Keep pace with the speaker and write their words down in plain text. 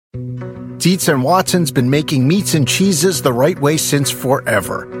Dietz and Watson's been making meats and cheeses the right way since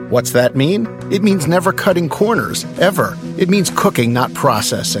forever. What's that mean? It means never cutting corners, ever. It means cooking, not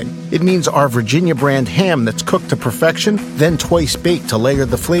processing. It means our Virginia brand ham that's cooked to perfection, then twice baked to layer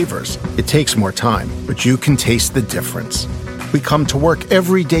the flavors. It takes more time, but you can taste the difference. We come to work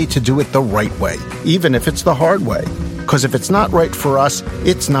every day to do it the right way, even if it's the hard way. Because if it's not right for us,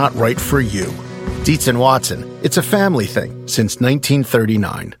 it's not right for you. Dietz and Watson, it's a family thing since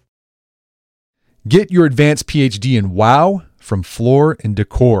 1939. Get your advanced PhD in WOW from Floor &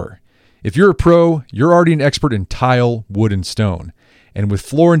 Decor. If you're a pro, you're already an expert in tile, wood, and stone. And with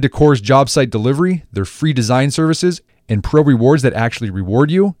Floor & Decor's job site delivery, their free design services, and pro rewards that actually reward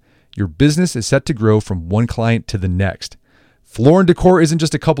you, your business is set to grow from one client to the next. Floor & Decor isn't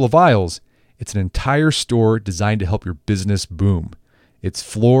just a couple of aisles. It's an entire store designed to help your business boom. It's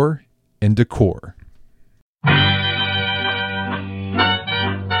Floor & Decor.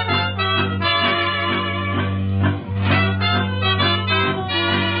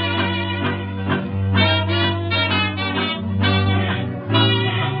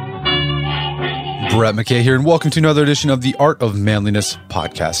 Brett McKay here, and welcome to another edition of the Art of Manliness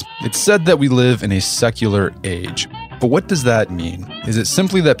podcast. It's said that we live in a secular age. But what does that mean? Is it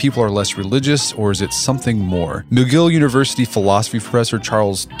simply that people are less religious, or is it something more? McGill University philosophy professor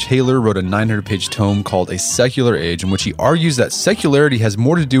Charles Taylor wrote a 900-page tome called A Secular Age, in which he argues that secularity has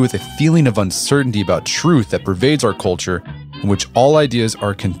more to do with a feeling of uncertainty about truth that pervades our culture, in which all ideas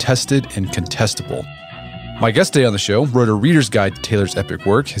are contested and contestable. My guest today on the show wrote a reader's guide to Taylor's epic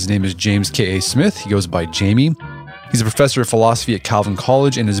work. His name is James K.A. Smith. He goes by Jamie. He's a professor of philosophy at Calvin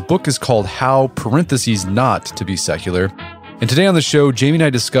College, and his book is called How, Not to Be Secular. And today on the show, Jamie and I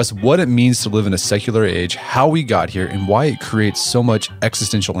discuss what it means to live in a secular age, how we got here, and why it creates so much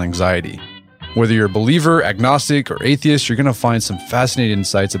existential anxiety. Whether you're a believer, agnostic, or atheist, you're going to find some fascinating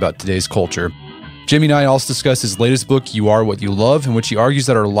insights about today's culture. Jamie and I also discuss his latest book, You Are What You Love, in which he argues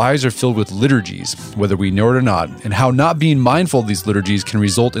that our lives are filled with liturgies, whether we know it or not, and how not being mindful of these liturgies can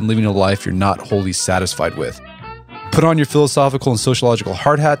result in living a life you're not wholly satisfied with. Put on your philosophical and sociological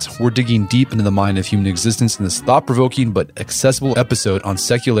hard hats. We're digging deep into the mind of human existence in this thought-provoking but accessible episode on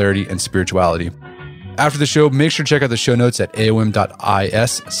secularity and spirituality. After the show, make sure to check out the show notes at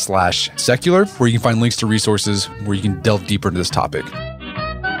aom.is/secular, where you can find links to resources where you can delve deeper into this topic.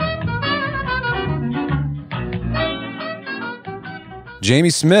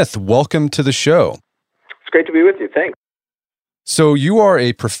 Jamie Smith, welcome to the show. It's great to be with you. Thanks. So you are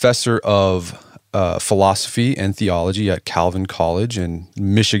a professor of philosophy and theology at Calvin College in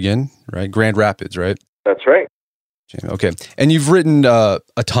Michigan, right? Grand Rapids, right? That's right. Jamie, okay. And you've written a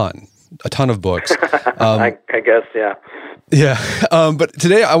ton of books. I guess, yeah. Yeah. But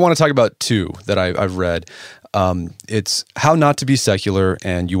today I want to talk about two that I've read. It's How Not to Be Secular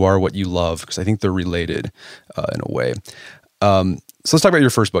and You Are What You Love, because I think they're related in a way. So let's talk about your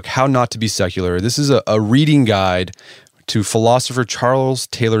first book, How Not to Be Secular. This is a reading guide to philosopher Charles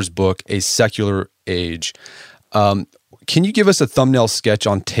Taylor's book, A Secular Age. Can you give us a thumbnail sketch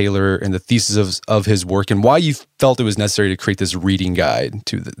on Taylor and the thesis of his work and why you felt it was necessary to create this reading guide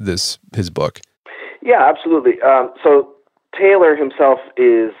to his book? Yeah, absolutely. So Taylor himself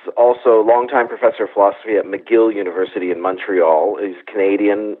is also a longtime professor of philosophy at McGill University in Montreal. He's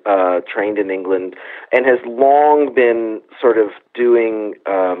Canadian, trained in England, and has long been sort of doing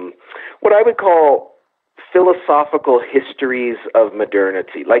what I would call philosophical histories of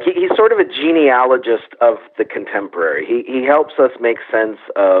modernity. Like he's sort of a genealogist of the contemporary. He helps us make sense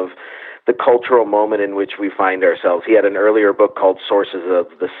of the cultural moment in which we find ourselves. He had an earlier book called Sources of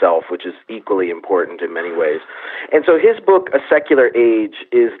the Self, which is equally important in many ways. And so his book, A Secular Age,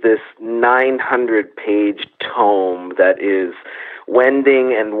 is this 900-page tome that is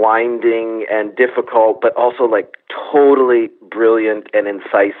wending and winding and difficult, but also like totally brilliant and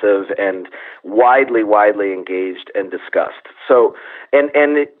incisive and widely engaged and discussed. So, and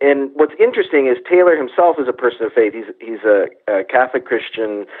what's interesting is Taylor himself is a person of faith. He's a Catholic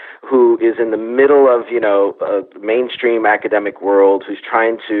Christian who is in the middle of, a mainstream academic world, who's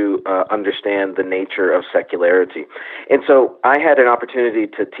trying to understand the nature of secularity. And so I had an opportunity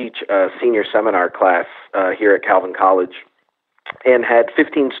to teach a senior seminar class here at Calvin College, and had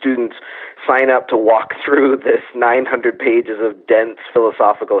 15 students sign up to walk through this 900 pages of dense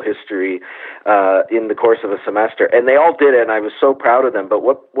philosophical history in the course of a semester. And they all did it, and I was so proud of them. But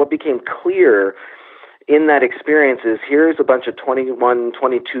what became clear in that experience is here's a bunch of 21,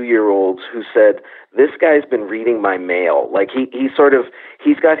 22-year-olds who said, this guy's been reading my mail. Like he's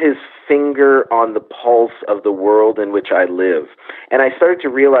got his finger on the pulse of the world in which I live. And I started to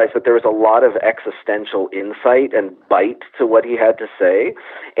realize that there was a lot of existential insight and bite to what he had to say.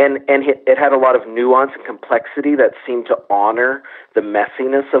 And it had a lot of nuance and complexity that seemed to honor the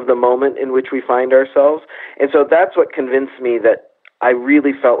messiness of the moment in which we find ourselves. And so that's what convinced me that I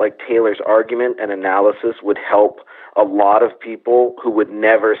really felt like Taylor's argument and analysis would help a lot of people who would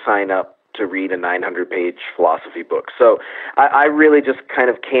never sign up to read a 900-page philosophy book. So I really just kind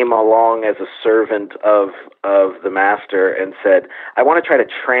of came along as a servant of the master and said, I want to try to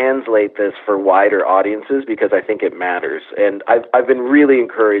translate this for wider audiences because I think it matters. And I've been really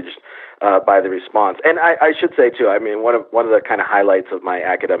encouraged by the response. And I should say, too, I mean, one of the kind of highlights of my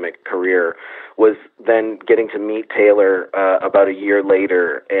academic career was then getting to meet Taylor about a year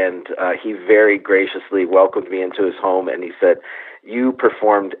later, and he very graciously welcomed me into his home, and he said, you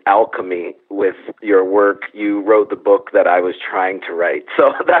performed alchemy with your work. You wrote the book that I was trying to write.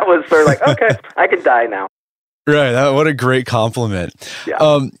 So that was sort of like, okay, I can die now. Right. What a great compliment.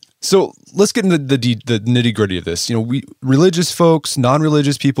 Yeah. So let's get into the nitty gritty of this. You know, we religious folks,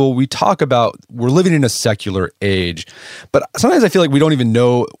 non-religious people, we talk about we're living in a secular age, but sometimes I feel like we don't even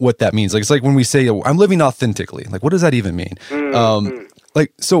know what that means. Like it's like when we say I'm living authentically. Like, what does that even mean? Mm-hmm.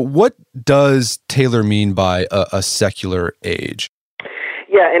 So what does Taylor mean by a secular age?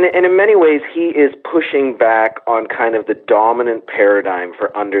 Yeah, and in many ways, he is pushing back on kind of the dominant paradigm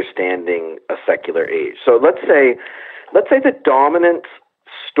for understanding a secular age. So let's say the dominant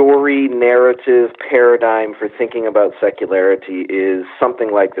story narrative paradigm for thinking about secularity is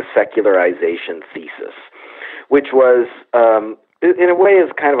something like the secularization thesis, which was in a way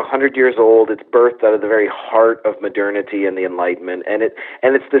is kind of 100 years old. It's birthed out of the very heart of modernity and the Enlightenment, and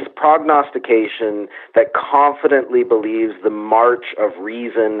it's this prognostication that confidently believes the march of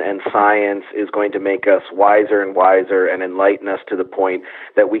reason and science is going to make us wiser and wiser and enlighten us to the point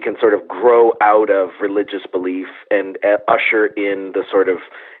that we can sort of grow out of religious belief and usher in the sort of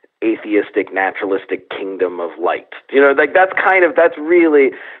atheistic, naturalistic kingdom of light. You know, like that's really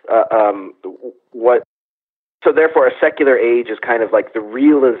what. So therefore, a secular age is kind of like the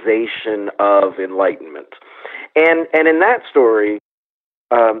realization of enlightenment. And in that story,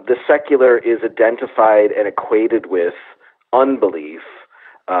 the secular is identified and equated with unbelief,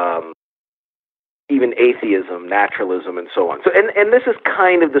 even atheism, naturalism, and so on. So, and this is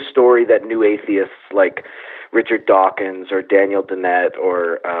kind of the story that new atheists like Richard Dawkins or Daniel Dennett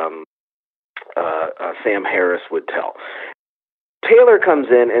or Sam Harris would tell. Taylor comes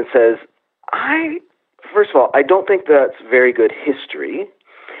in and says, first of all, I don't think that's very good history.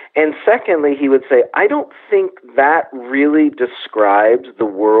 And secondly, he would say, I don't think that really describes the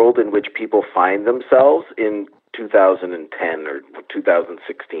world in which people find themselves in 2010 or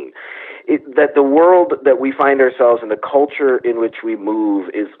 2016. That the world that we find ourselves in, the culture in which we move,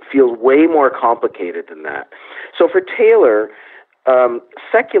 feels way more complicated than that. So for Taylor,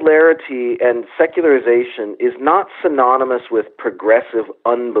 secularity and secularization is not synonymous with progressive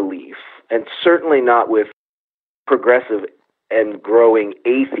unbelief, and certainly not with progressive and growing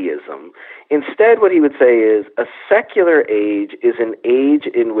atheism. Instead, what he would say is a secular age is an age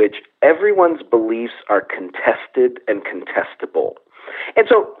in which everyone's beliefs are contested and contestable. And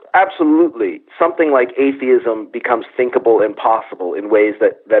so, absolutely, something like atheism becomes thinkable and possible in ways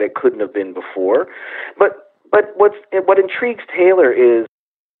that it couldn't have been before. But what intrigues Taylor is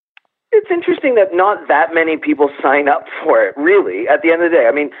it's interesting that not that many people sign up for it, really, at the end of the day.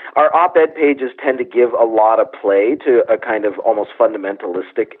 I mean, our op-ed pages tend to give a lot of play to a kind of almost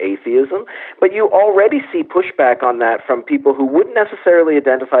fundamentalistic atheism, but you already see pushback on that from people who wouldn't necessarily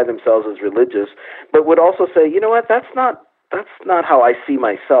identify themselves as religious, but would also say, you know what, that's not how I see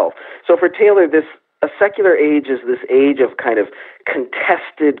myself. So for Taylor, a secular age is this age of kind of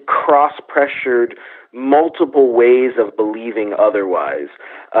contested, cross-pressured, multiple ways of believing otherwise.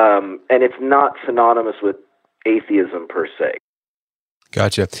 And it's not synonymous with atheism per se.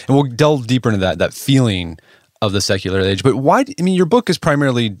 Gotcha. And we'll delve deeper into that feeling of the secular age. But why, I mean, your book is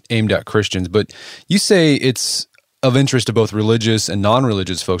primarily aimed at Christians, but you say it's of interest to both religious and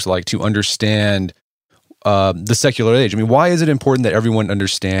non-religious folks alike to understand the secular age. I mean, why is it important that everyone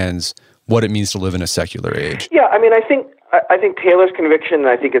understands what it means to live in a secular age? Yeah, I mean, I think Taylor's conviction, and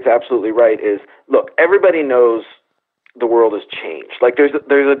I think it's absolutely right, is, look, everybody knows the world has changed. Like, there's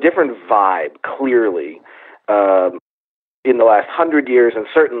a different vibe, clearly, in the last 100 years, and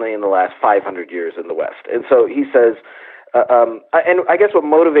certainly in the last 500 years in the West. And so he says, and I guess what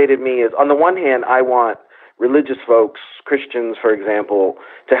motivated me is, on the one hand, I want religious folks, Christians, for example,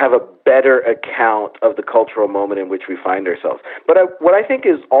 to have a better account of the cultural moment in which we find ourselves. But what I think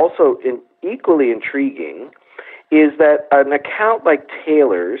is also equally intriguing is that an account like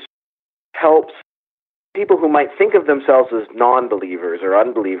Taylor's helps people who might think of themselves as non-believers or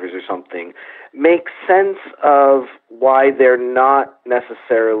unbelievers or something make sense of why they're not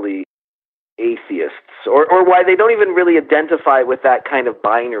necessarily atheists, or why they don't even really identify with that kind of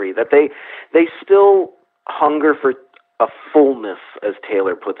binary, that they still hunger for a fullness, as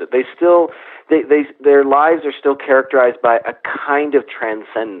Taylor puts it. Their lives are still characterized by a kind of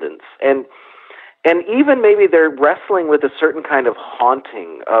transcendence, and even maybe they're wrestling with a certain kind of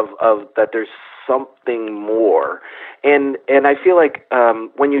haunting of that there's something more. And I feel like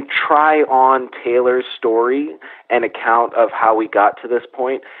when you try on Taylor's story and account of how we got to this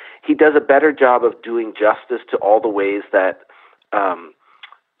point, he does a better job of doing justice to all the ways that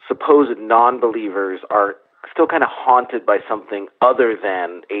supposed non-believers are still kind of haunted by something other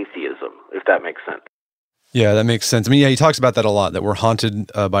than atheism, if that makes sense. Yeah, that makes sense. I mean, yeah, he talks about that a lot, that we're haunted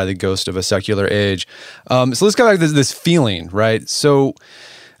by the ghost of a secular age. So let's go back to this feeling, right? So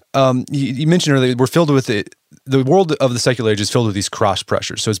you mentioned earlier, we're filled with it. The world of the secular age is filled with these cross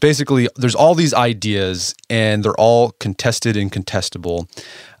pressures. So it's basically, there's all these ideas and they're all contested and contestable.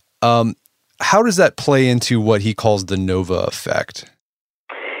 How does that play into what he calls the Nova effect?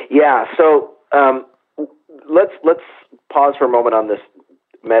 Yeah, so let's pause for a moment on this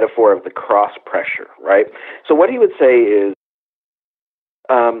metaphor of the cross pressure, right? So what he would say is,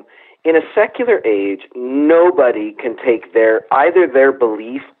 in a secular age, nobody can take either their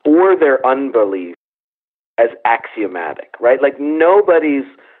belief or their unbelief as axiomatic, right? Like nobody's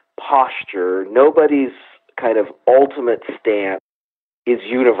posture, nobody's kind of ultimate stance is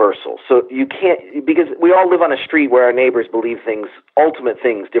universal. So you can't, because we all live on a street where our neighbors believe ultimate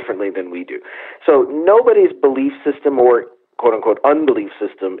things differently than we do. So nobody's belief system or quote-unquote unbelief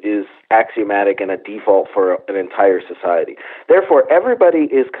system is axiomatic and a default for an entire society. Therefore, everybody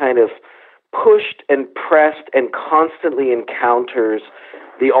is kind of pushed and pressed and constantly encounters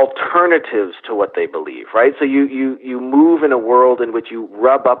the alternatives to what they believe, right? So you move in a world in which you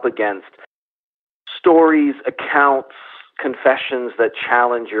rub up against stories, accounts, confessions that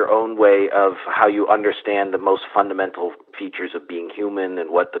challenge your own way of how you understand the most fundamental features of being human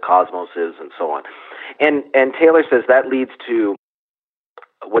and what the cosmos is and so on. And Taylor says that leads to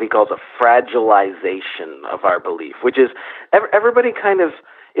what he calls a fragilization of our belief, which is everybody kind of,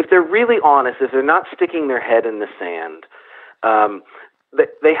 if they're really honest, if they're not sticking their head in the sand,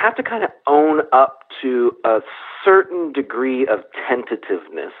 they have to kind of own up to a certain degree of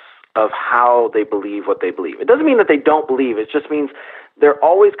tentativeness of how they believe what they believe. It doesn't mean that they don't believe. It just means they're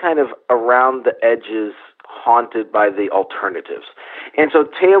always kind of around the edges, haunted by the alternatives. And so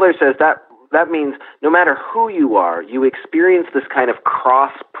Taylor says that means no matter who you are, you experience this kind of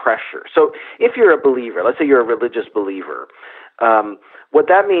cross pressure. So if you're a believer, let's say you're a religious believer, what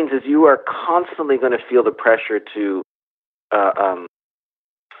that means is you are constantly going to feel the pressure to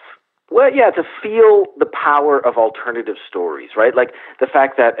to feel the power of alternative stories, right? Like the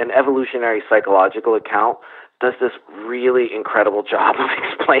fact that an evolutionary psychological account does this really incredible job of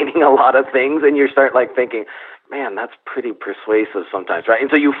explaining a lot of things, and you start like thinking, man, that's pretty persuasive sometimes, right? And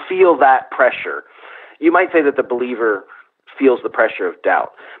so you feel that pressure. You might say that the believer feels the pressure of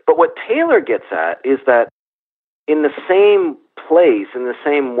doubt. But what Taylor gets at is that in the same place, in the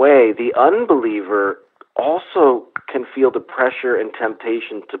same way, the unbeliever also can feel the pressure and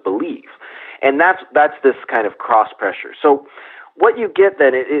temptation to believe. And that's this kind of cross pressure. So what you get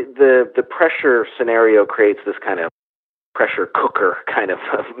then, the pressure scenario creates this kind of pressure cooker kind of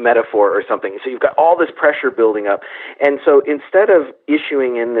metaphor or something. So you've got all this pressure building up. And so instead of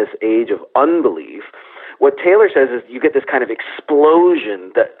issuing in this age of unbelief, what Taylor says is you get this kind of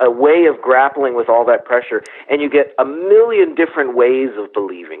explosion, a way of grappling with all that pressure, and you get a million different ways of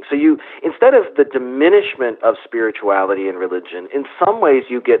believing. So you, instead of the diminishment of spirituality and religion, in some ways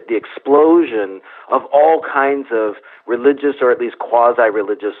you get the explosion of all kinds of religious or at least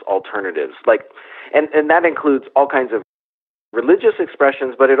quasi-religious alternatives. And that includes all kinds of religious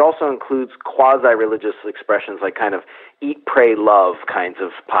expressions, but it also includes quasi-religious expressions like kind of eat, pray, love kinds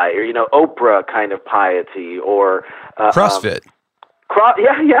of piety, or, Oprah kind of piety, or CrossFit.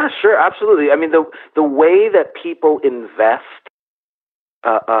 Yeah, sure, absolutely. I mean, the way that people invest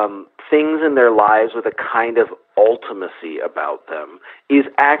things in their lives with a kind of ultimacy about them is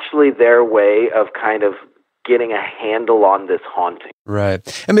actually their way of kind of getting a handle on this haunting.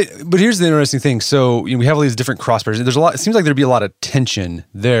 Right. I mean, but here's the interesting thing. So we have all these different crosspairs. There's a lot. It seems like there'd be a lot of tension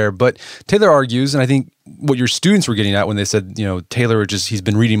there. But Taylor argues, and I think what your students were getting at when they said, Taylor he's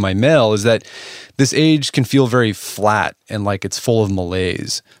been reading my mail, is that this age can feel very flat and like it's full of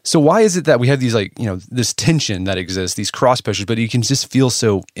malaise. So why is it that we have these this tension that exists, these crosspairs, but you can just feel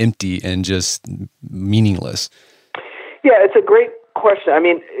so empty and just meaningless? Yeah, it's a great question. I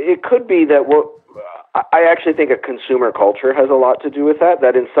mean, it could be that I actually think a consumer culture has a lot to do with that.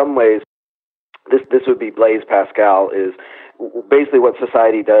 That in some ways, this would be Blaise Pascal, is basically what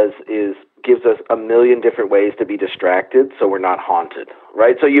society does is gives us a million different ways to be distracted, so we're not haunted,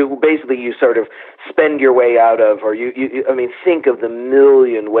 right? So you sort of spend your way out of, or think of the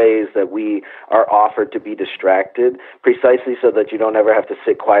million ways that we are offered to be distracted, precisely so that you don't ever have to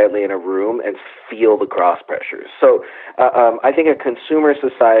sit quietly in a room and feel the cross pressures. So I think a consumer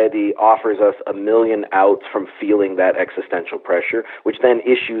society offers us a million outs from feeling that existential pressure, which then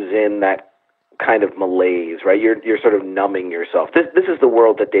issues in that kind of malaise, right? You're sort of numbing yourself. This is the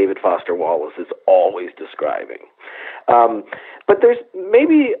world that David Foster Wallace is always describing. But there's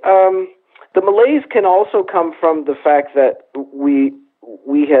maybe the malaise can also come from the fact that we've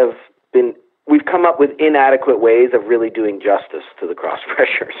come up with inadequate ways of really doing justice to the cross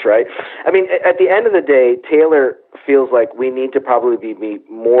pressures, right? I mean, at the end of the day, Taylor feels like we need to probably be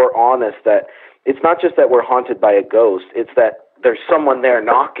more honest that it's not just that we're haunted by a ghost, it's that there's someone there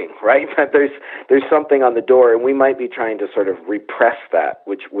knocking, right? That there's something on the door, and we might be trying to sort of repress that,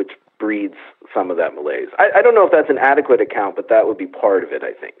 which breeds some of that malaise. I don't know if that's an adequate account, but that would be part of it,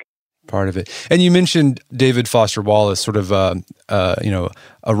 I think. Part of it. And you mentioned David Foster Wallace, sort of a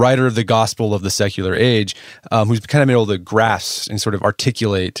writer of the gospel of the secular age, who's kind of been able to grasp and sort of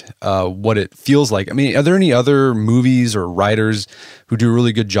articulate what it feels like. I mean, are there any other movies or writers who do a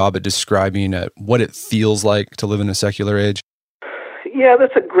really good job at describing what it feels like to live in a secular age? Yeah,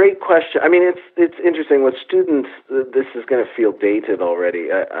 that's a great question. I mean, it's interesting with students. This is going to feel dated already.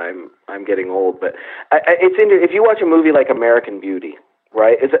 I'm getting old, but it's interesting. If you watch a movie like American Beauty,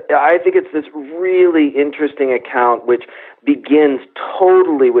 right? I think it's this really interesting account which begins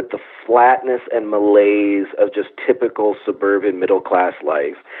totally with the flatness and malaise of just typical suburban middle class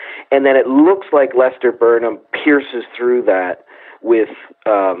life, and then it looks like Lester Burnham pierces through that with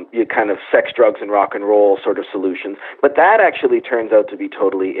kind of sex, drugs, and rock and roll sort of solutions. But that actually turns out to be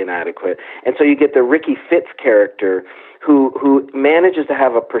totally inadequate. And so you get the Ricky Fitz character who manages to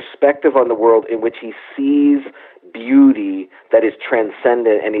have a perspective on the world in which he sees beauty that is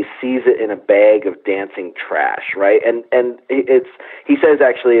transcendent, and he sees it in a bag of dancing trash, right? And he says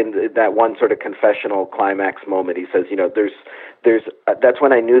actually in that one sort of confessional climax moment, he says, that's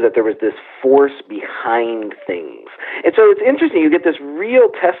when I knew that there was this force behind things. And so it's interesting, you get this real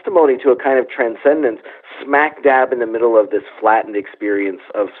testimony to a kind of transcendence smack dab in the middle of this flattened experience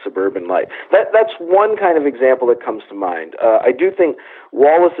of suburban life. That's one kind of example that comes to mind. I do think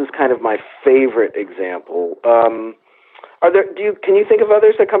Wallace is kind of my favorite example. Can you think of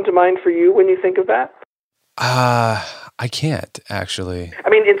others that come to mind for you when you think of that? I can't, actually. I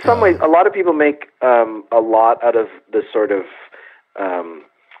mean, in some ways, a lot of people make a lot out of the sort of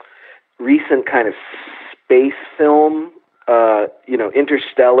recent kind of space film,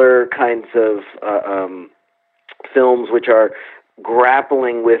 interstellar kinds of films which are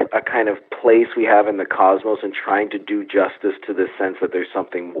grappling with a kind of place we have in the cosmos and trying to do justice to this sense that there's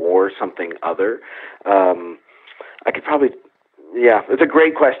something more, something other. I could probably... Yeah, it's a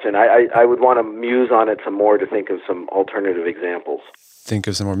great question. I would want to muse on it some more to think of some alternative examples. Think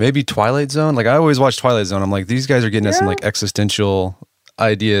of some more. Maybe Twilight Zone? Like, I always watch Twilight Zone. I'm like, these guys are getting us some like existential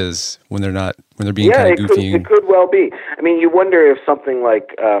ideas when they're being kind of goofy. It could well be. I mean, you wonder if something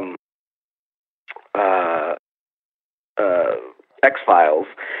like X-Files.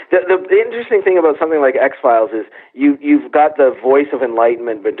 The interesting thing about something like X-Files is you've got the voice of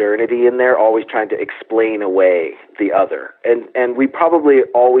Enlightenment modernity in there, always trying to explain away the other, and we probably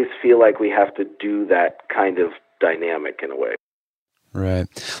always feel like we have to do that kind of dynamic in a way. Right.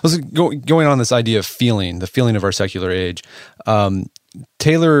 Let's going on this idea of the feeling of our secular age.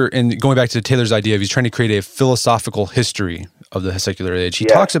 Taylor, and going back to Taylor's idea of he's trying to create a philosophical history of the secular age. He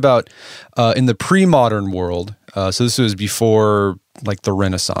talks about in the pre-modern world. So this was before like the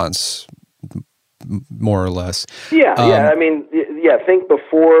Renaissance, more or less. I mean, think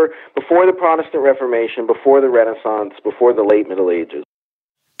before the Protestant Reformation, before the Renaissance, before the late Middle Ages.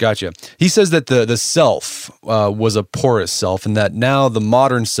 Gotcha. He says that the self was a porous self, and that now the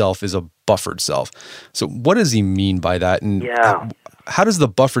modern self is a buffered self. So what does he mean by that? And how does the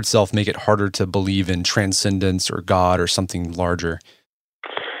buffered self make it harder to believe in transcendence or God or something larger?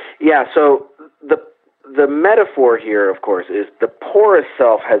 Yeah, so the metaphor here, of course, is the porous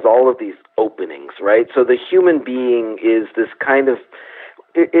self has all of these openings, right? So the human being is this kind of,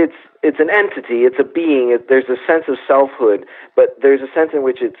 it's an entity, it's a being. There's a sense of selfhood, but there's a sense in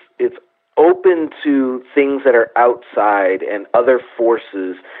which it's open to things that are outside and other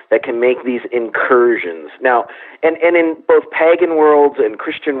forces that can make these incursions. Now, and in both pagan worlds and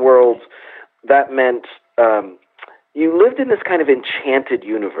Christian worlds, that meant you lived in this kind of enchanted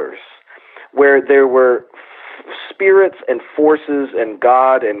universe where there were spirits and forces and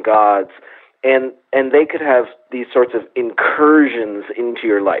God and gods, and they could have these sorts of incursions into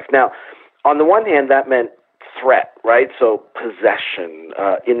your life. Now, on the one hand, that meant threat, right? So possession,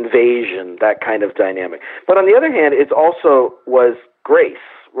 invasion, that kind of dynamic. But on the other hand, it also was grace,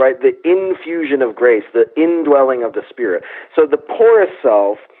 right? The infusion of grace, the indwelling of the Spirit. So the porous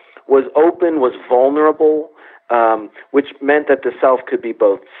self was open, was vulnerable, which meant that the self could be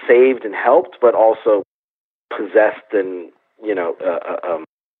both saved and helped, but also possessed and,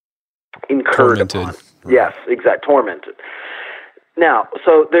 incurred tormented. Upon. Right. Yes, exactly, tormented. Now,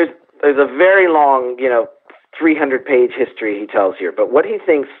 so there's a very long, 300-page history he tells here, but what he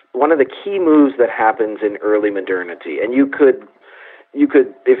thinks, one of the key moves that happens in early modernity, and you could,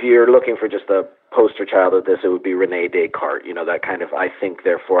 if you're looking for just a poster child of this, it would be Rene Descartes, that kind of I think,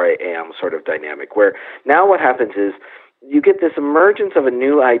 therefore I am sort of dynamic, where now what happens is you get this emergence of a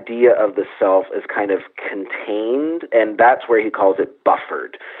new idea of the self as kind of contained, and that's where he calls it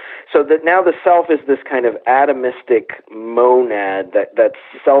buffered. So that now the self is this kind of atomistic monad that's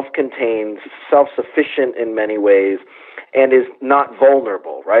self-contained, self-sufficient in many ways, and is not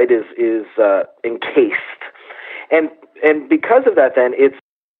vulnerable, right? Is encased, and because of that, then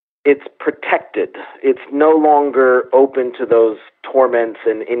it's protected. It's no longer open to those torments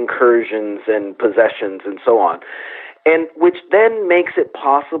and incursions and possessions and so on. And which then makes it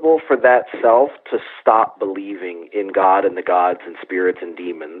possible for that self to stop believing in God and the gods and spirits and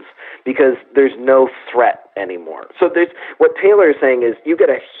demons, because there's no threat anymore. So what Taylor is saying is you get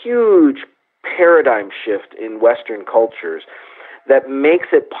a huge paradigm shift in Western cultures that makes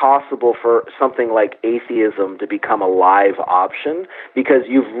it possible for something like atheism to become a live option, because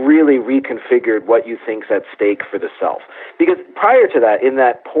you've really reconfigured what you think's at stake for the self. Because prior to that, in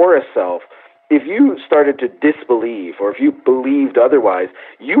that porous self, if you started to disbelieve, or if you believed otherwise,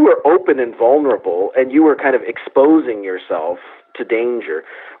 you were open and vulnerable, and you were kind of exposing yourself to danger.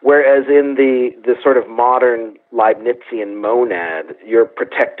 Whereas in the sort of modern Leibnizian monad, you're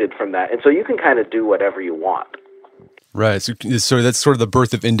protected from that. And so you can kind of do whatever you want. Right. So that's sort of the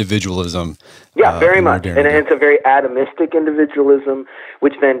birth of individualism. Yeah, very much. And it's a very atomistic individualism,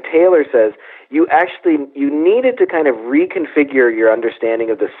 which then Taylor says you needed to kind of reconfigure your understanding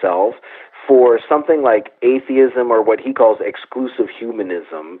of the self for something like atheism, or what he calls exclusive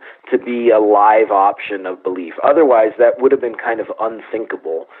humanism, to be a live option of belief. Otherwise, that would have been kind of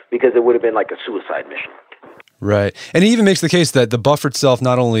unthinkable, because it would have been like a suicide mission. Right. And he even makes the case that the buffered self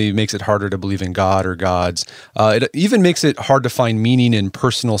not only makes it harder to believe in God or gods, it even makes it hard to find meaning in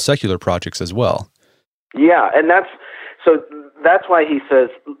personal secular projects as well. Yeah, and that's why he says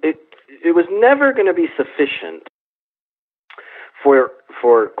it was never going to be sufficient for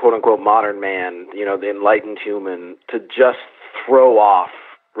quote-unquote modern man, the enlightened human, to just throw off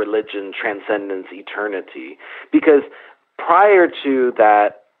religion, transcendence, eternity. Because prior to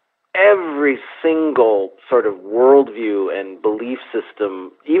that, every single sort of worldview and belief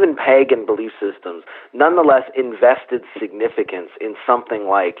system, even pagan belief systems, nonetheless invested significance in something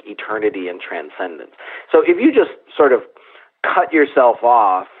like eternity and transcendence. So if you just sort of cut yourself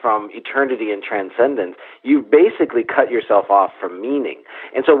off from eternity and transcendence, you've basically cut yourself off from meaning.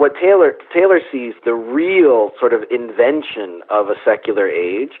 And so what Taylor sees, the real sort of invention of a secular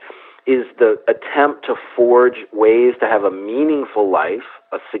age, is the attempt to forge ways to have a meaningful life,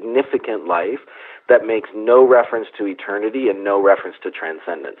 a significant life, that makes no reference to eternity and no reference to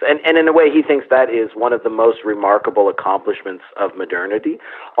transcendence. And in a way, he thinks that is one of the most remarkable accomplishments of modernity,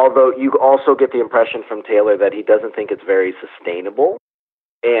 although you also get the impression from Taylor that he doesn't think it's very sustainable,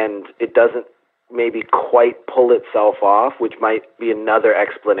 and it doesn't maybe quite pull itself off, which might be another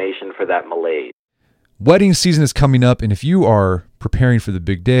explanation for that malaise. Wedding season is coming up, and if you are preparing for the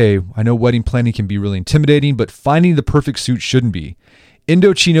big day, I know wedding planning can be really intimidating, but finding the perfect suit shouldn't be.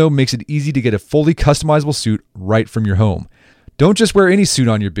 Indochino makes it easy to get a fully customizable suit right from your home. Don't just wear any suit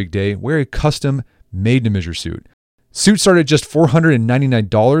on your big day, wear a custom made-to-measure suit. Suits start at just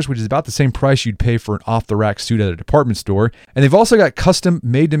 $499, which is about the same price you'd pay for an off-the-rack suit at a department store, and they've also got custom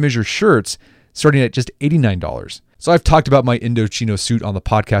made-to-measure shirts starting at just $89. So I've talked about my Indochino suit on the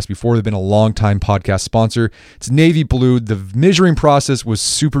podcast before. They've been a long-time podcast sponsor. It's navy blue. The measuring process was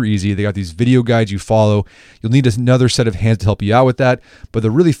super easy. They got these video guides you follow. You'll need another set of hands to help you out with that. But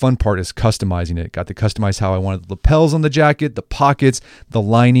the really fun part is customizing it. Got to customize how I wanted the lapels on the jacket, the pockets, the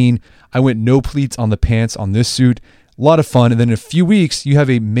lining. I went no pleats on the pants on this suit. A lot of fun. And then in a few weeks, you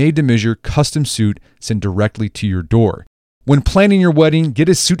have a made-to-measure custom suit sent directly to your door. When planning your wedding, get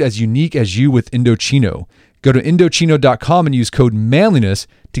a suit as unique as you with Indochino. Go to Indochino.com and use code manliness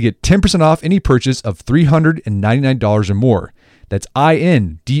to get 10% off any purchase of $399 or more. That's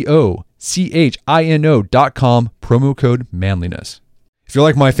INDOCHINO.com, promo code manliness. If you're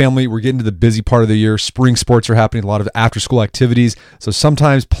like my family, we're getting to the busy part of the year. Spring sports are happening, a lot of after-school activities. So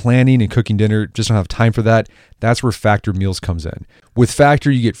sometimes planning and cooking dinner, just don't have time for that. That's where Factor Meals comes in. With Factor,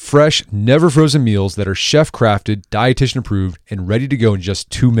 you get fresh, never frozen meals that are chef-crafted, dietitian approved, and ready to go in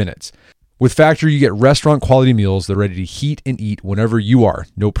just 2 minutes. With Factor, you get restaurant quality meals that are ready to heat and eat whenever you are.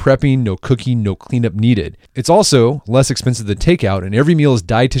 No prepping, no cooking, no cleanup needed. It's also less expensive than takeout, and every meal is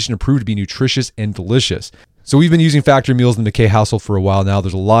dietitian approved to be nutritious and delicious. So we've been using Factor meals in the McKay household for a while now.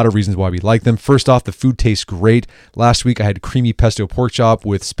 There's a lot of reasons why we like them. First off, the food tastes great. Last week I had creamy pesto pork chop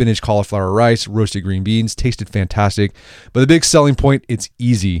with spinach, cauliflower rice, roasted green beans. Tasted fantastic. But the big selling point, it's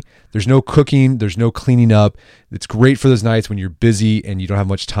easy. There's no cooking. There's no cleaning up. It's great for those nights when you're busy and you don't have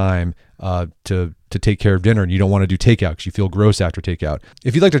much time to take care of dinner and you don't want to do takeout because you feel gross after takeout.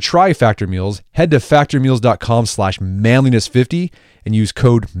 If you'd like to try Factor Meals, head to factormeals.com/manliness50 and use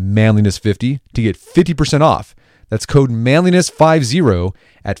code manliness50 to get 50% off. That's code manliness50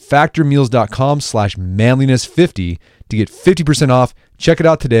 at factormeals.com/manliness50 to get 50% off. Check it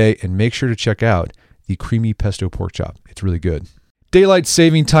out today and make sure to check out the creamy pesto pork chop. It's really good. Daylight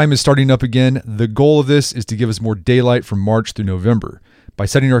saving time is starting up again. The goal of this is to give us more daylight from March through November. By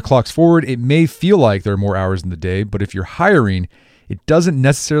setting our clocks forward, it may feel like there are more hours in the day, but if you're hiring, it doesn't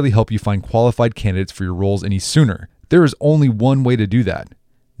necessarily help you find qualified candidates for your roles any sooner. There is only one way to do that: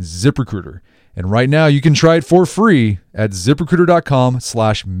 ZipRecruiter. And right now you can try it for free at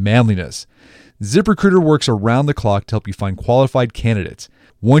ZipRecruiter.com/manliness. ZipRecruiter works around the clock to help you find qualified candidates.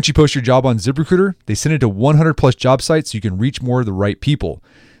 Once you post your job on ZipRecruiter, they send it to 100 plus job sites so you can reach more of the right people.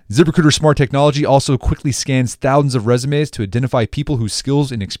 ZipRecruiter's smart technology also quickly scans thousands of resumes to identify people whose skills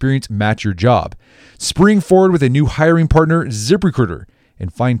and experience match your job. Spring forward with a new hiring partner, ZipRecruiter,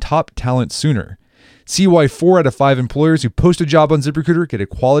 and find top talent sooner. See why 4 out of 5 employers who post a job on ZipRecruiter get a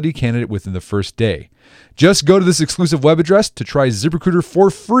quality candidate within the first day. Just go to this exclusive web address to try ZipRecruiter for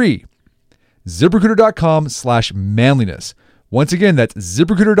free. ZipRecruiter.com/manliness. Once again, that's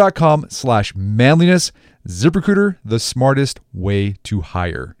ZipRecruiter.com/manliness. ZipRecruiter, the smartest way to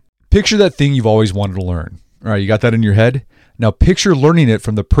hire. Picture that thing you've always wanted to learn. All right, you got that in your head? Now picture learning it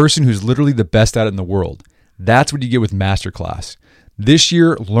from the person who's literally the best at it in the world. That's what you get with Masterclass. This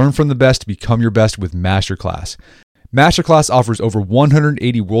year, learn from the best to become your best with Masterclass. Masterclass offers over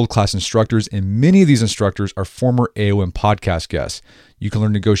 180 world-class instructors, and many of these instructors are former AOM podcast guests. You can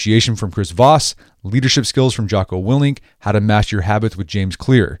learn negotiation from Chris Voss, leadership skills from Jocko Willink, how to master your habits with James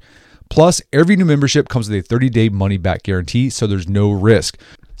Clear. Plus, every new membership comes with a 30-day money-back guarantee, so there's no risk.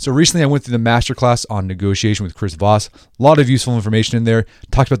 So recently I went through the masterclass on negotiation with Chris Voss. A lot of useful information in there.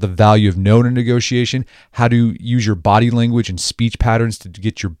 Talked about the value of knowing a negotiation, how to use your body language and speech patterns to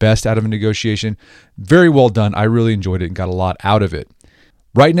get your best out of a negotiation. Very well done. I really enjoyed it and got a lot out of it.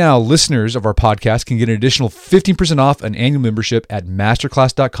 Right now, listeners of our podcast can get an additional 15% off an annual membership at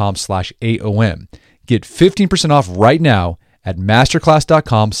masterclass.com/AOM. Get 15% off right now at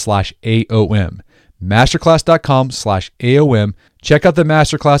masterclass.com/AOM. Masterclass.com/AOM. Check out the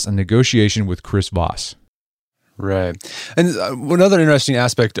masterclass on negotiation with Chris Voss. Right. And another interesting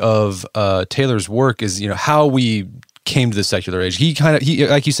aspect of Taylor's work is, how we came to the secular age. He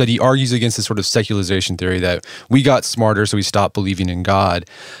like you said, he argues against this sort of secularization theory that we got smarter, so we stopped believing in God.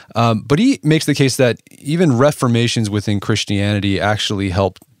 But he makes the case that even reformations within Christianity actually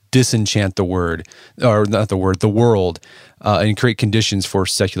helped disenchant the world, and create conditions for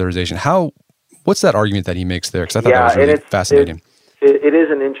secularization. What's that argument that he makes there? Because I thought that was really fascinating. It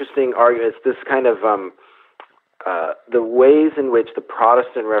is an interesting argument. It's this kind of the ways in which the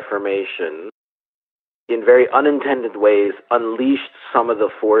Protestant Reformation, in very unintended ways, unleashed some of the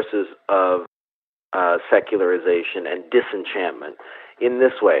forces of secularization and disenchantment. In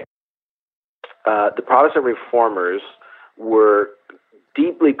this way, the Protestant reformers were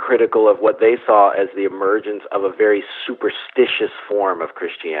deeply critical of what they saw as the emergence of a very superstitious form of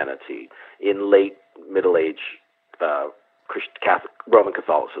Christianity in late Middle Age Roman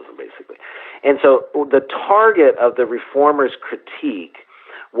Catholicism, basically. And so the target of the reformers' critique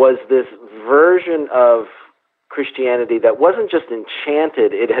was this version of Christianity that wasn't just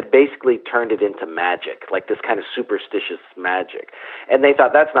enchanted, it had basically turned it into magic, like this kind of superstitious magic. And they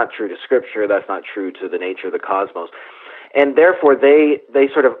thought that's not true to Scripture, that's not true to the nature of the cosmos. And therefore they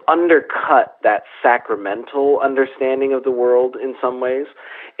sort of undercut that sacramental understanding of the world in some ways.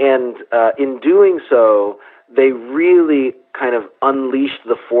 And in doing so, they really kind of unleashed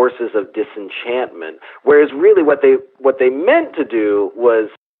the forces of disenchantment. Whereas really what they meant to do was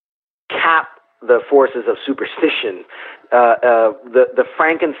cap the forces of superstition. The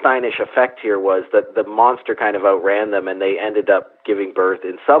Frankensteinish effect here was that the monster kind of outran them, and they ended up giving birth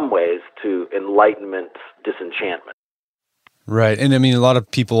in some ways to Enlightenment disenchantment. Right. And I mean, a lot of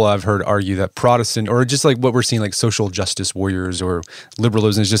people I've heard argue that Protestant, or just like what we're seeing, like social justice warriors or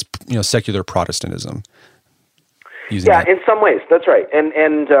liberalism, is just, secular Protestantism. Yeah, in some ways, that's right.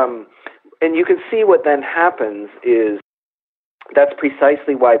 And you can see what then happens is that's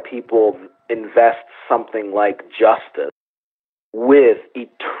precisely why people invest something like justice with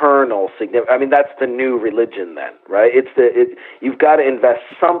eternal significance. I mean, that's the new religion then, right? You've got to invest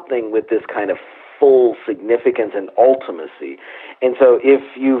something with this kind of full significance and ultimacy. And so if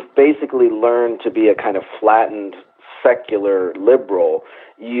you've basically learned to be a kind of flattened secular liberal,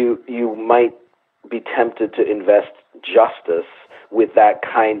 you might be tempted to invest justice with that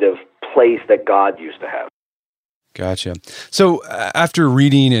kind of place that God used to have. Gotcha. So after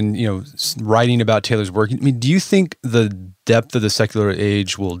reading and writing about Taylor's work, I mean, do you think the depth of the secular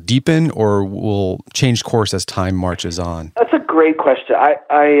age will deepen or will change course as time marches on? That's a great question.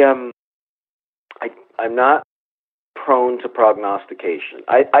 I'm not prone to prognostication.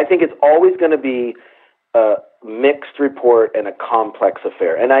 I think it's always going to be a mixed report and a complex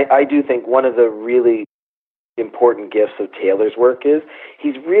affair. And I do think one of the really important gifts of Taylor's work is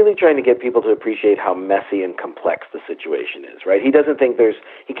he's really trying to get people to appreciate how messy and complex the situation is, right? He doesn't think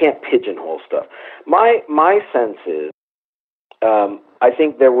he can't pigeonhole stuff. My sense is, I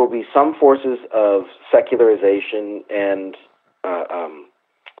think there will be some forces of secularization and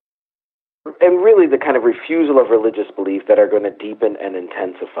really the kind of refusal of religious belief that are going to deepen and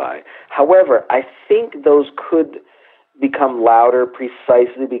intensify. However, I think those could become louder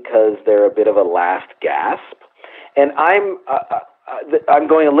precisely because they're a bit of a last gasp. And I'm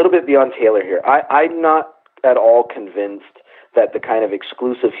going a little bit beyond Taylor here. I'm not at all convinced that the kind of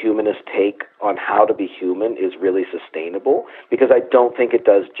exclusive humanist take on how to be human is really sustainable, because I don't think it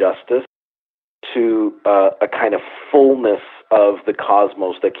does justice to a kind of fullness of the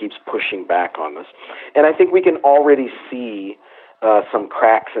cosmos that keeps pushing back on us. And I think we can already see some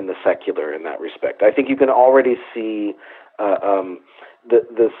cracks in the secular in that respect. I think you can already see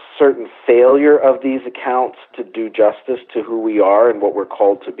the certain failure of these accounts to do justice to who we are and what we're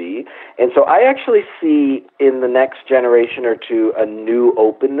called to be. And so I actually see in the next generation or two a new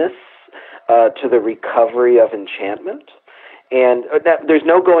openness to the recovery of enchantment. And there's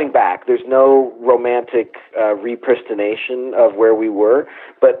no going back. There's no romantic repristination of where we were.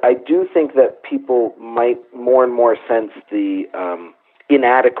 But I do think that people might more and more sense the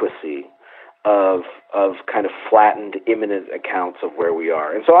inadequacy of kind of flattened, imminent accounts of where we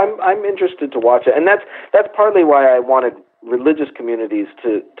are. And so I'm interested to watch it. And that's partly why I wanted religious communities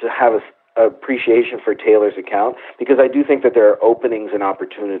to have an appreciation for Taylor's account, because I do think that there are openings and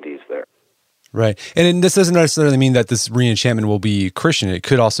opportunities there. Right. And this doesn't necessarily mean that this re-enchantment will be Christian. It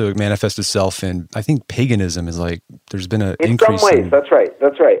could also manifest itself in, I think, paganism is like, there's been an increase. In some ways, that's right.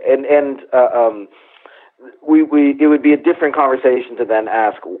 And it would be a different conversation to then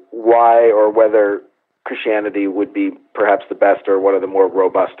ask why or whether Christianity would be perhaps the best or one of the more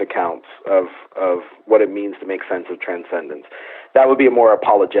robust accounts of what it means to make sense of transcendence. That would be a more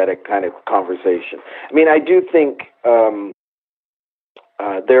apologetic kind of conversation. I mean, I do think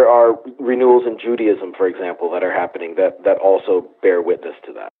there are renewals in Judaism, for example, that are happening that also bear witness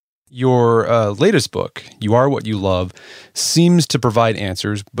to that. Your latest book, You Are What You Love, seems to provide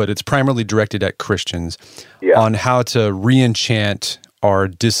answers, but it's primarily directed at Christians on how to re-enchant our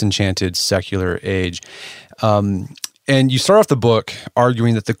disenchanted secular age. And you start off the book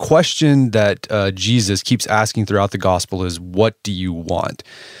arguing that the question that Jesus keeps asking throughout the gospel is, what do you want?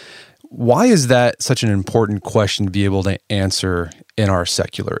 Why is that such an important question to be able to answer in our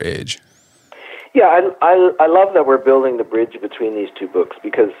secular age? Yeah, I love that we're building the bridge between these two books,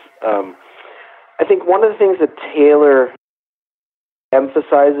 because I think one of the things that Taylor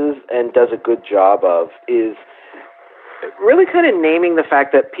emphasizes and does a good job of is really kind of naming the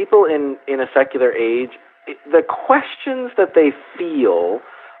fact that people in a secular age, the questions that they feel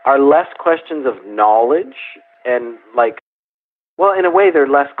are less questions of knowledge and like Well, in a way, they're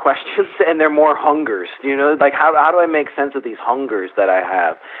less questions and they're more hungers. Like how do I make sense of these hungers that I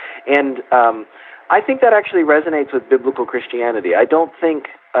have? And I think that actually resonates with biblical Christianity. I don't think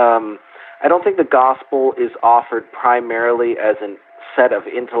the gospel is offered primarily as a set of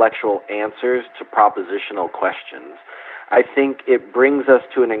intellectual answers to propositional questions. I think it brings us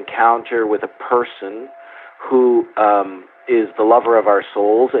to an encounter with a person who is the lover of our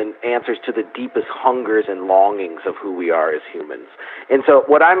souls and answers to the deepest hungers and longings of who we are as humans. And so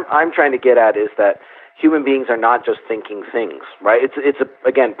what I'm trying to get at is that human beings are not just thinking things, right? It's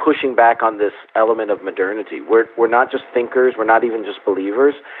again, pushing back on this element of modernity. We're not just thinkers. We're not even just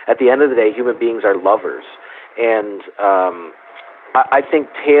believers. At the end of the day, human beings are lovers. And I think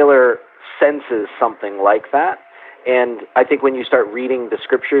Taylor senses something like that. And I think when you start reading the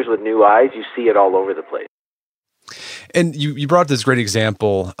scriptures with new eyes, you see it all over the place. And you brought this great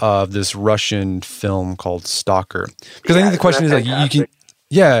example of this Russian film called Stalker. Because I think the question is like,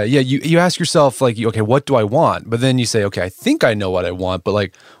 you ask yourself like, okay, what do I want? But then you say, okay, I think I know what I want, but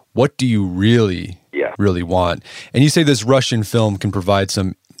like, what do you really want? And you say this Russian film can provide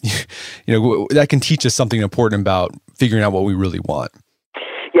some, that can teach us something important about figuring out what we really want.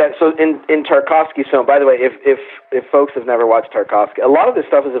 Yeah, so in Tarkovsky's film, by the way, if folks have never watched Tarkovsky, a lot of this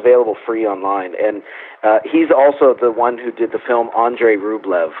stuff is available free online, and he's also the one who did the film Andrei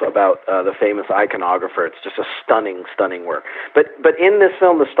Rublev about the famous iconographer. It's just a stunning work. But in this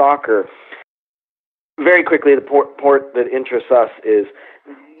film, The Stalker, very quickly, the part that interests us is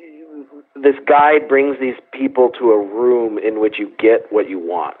this guide brings these people to a room in which you get what you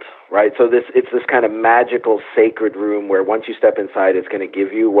want, right? So it's this kind of magical, sacred room where once you step inside, it's going to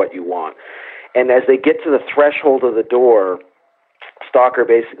give you what you want. And as they get to the threshold of the door, Stalker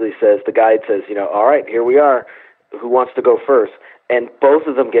basically says, the guide says, all right, here we are. Who wants to go first? And both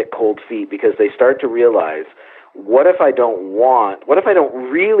of them get cold feet because they start to realize, what if I don't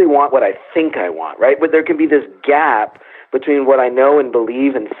really want what I think I want, right? But there can be this gap between what I know and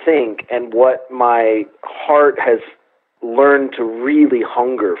believe and think and what my heart has learned to really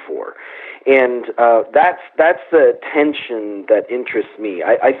hunger for. And that's the tension that interests me.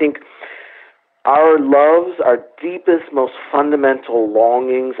 I think our loves, our deepest, most fundamental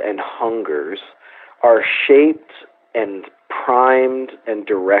longings and hungers are shaped and primed and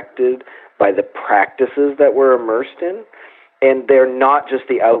directed by the practices that we're immersed in. And they're not just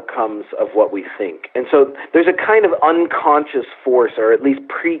the outcomes of what we think. And so there's a kind of unconscious force, or at least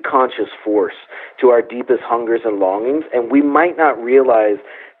pre-conscious force, to our deepest hungers and longings, and we might not realize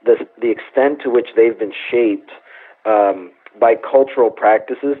the extent to which they've been shaped by cultural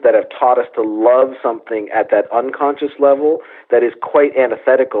practices that have taught us to love something at that unconscious level that is quite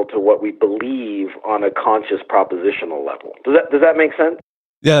antithetical to what we believe on a conscious propositional level. Does that make sense?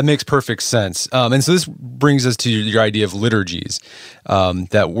 Yeah, that makes perfect sense. And so this brings us to your idea of liturgies,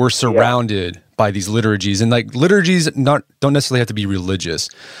 that we're surrounded by these liturgies. And like liturgies don't necessarily have to be religious.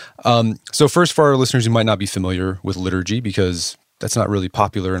 So first, for our listeners who might not be familiar with liturgy, because that's not really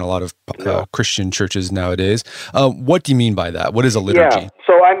popular in a lot of Christian churches nowadays. What do you mean by that? What is a liturgy? Yeah,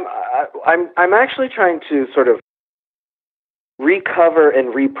 so I'm actually trying to sort of recover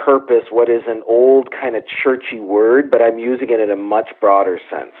and repurpose what is an old kind of churchy word, but I'm using it in a much broader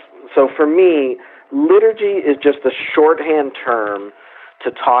sense. So for me, liturgy is just a shorthand term to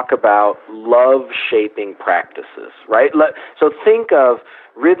talk about love-shaping practices, right? So think of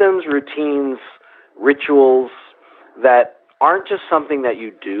rhythms, routines, rituals that aren't just something that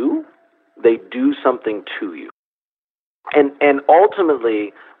you do, they do something to you. And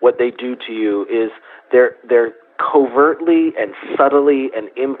ultimately, what they do to you is they're covertly and subtly and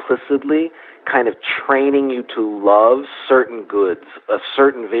implicitly kind of training you to love certain goods, a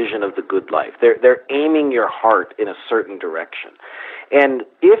certain vision of the good life. They're aiming your heart in a certain direction. And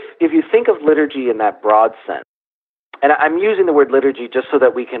if you think of liturgy in that broad sense, and I'm using the word liturgy just so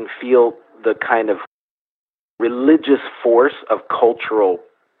that we can feel the kind of religious force of cultural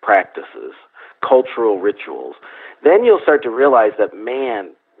practices, cultural rituals, then you'll start to realize that,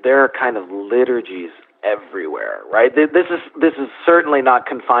 man, there are kind of liturgies everywhere, right? This is certainly not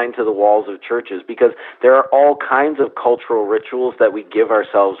confined to the walls of churches, because there are all kinds of cultural rituals that we give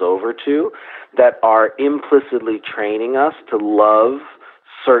ourselves over to that are implicitly training us to love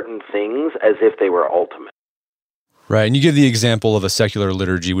certain things as if they were ultimate. Right, and you give the example of a secular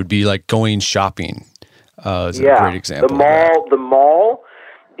liturgy would be like going shopping. Is a great example. The mall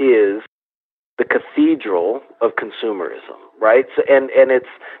is the cathedral of consumerism, right? So, and it's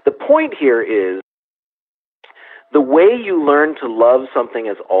the point here is the way you learn to love something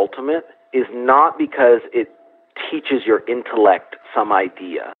as ultimate is not because it teaches your intellect some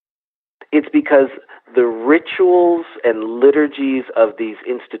idea. It's because the rituals and liturgies of these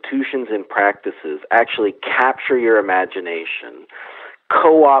institutions and practices actually capture your imagination,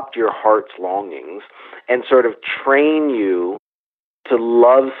 co-opt your heart's longings, and sort of train you to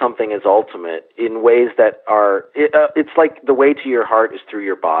love something as ultimate in ways that are, it's like the way to your heart is through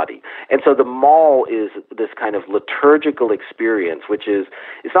your body. And so the mall is this kind of liturgical experience, which is,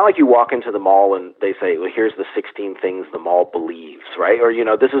 it's not like you walk into the mall and they say, well, here's the 16 things the mall believes, right? Or,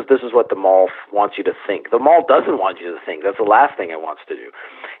 this is what the mall wants you to think. The mall doesn't want you to think. That's the last thing it wants to do.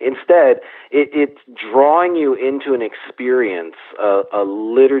 Instead, it's drawing you into an experience, a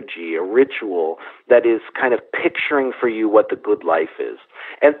liturgy, a ritual that is kind of picturing for you what the good life is.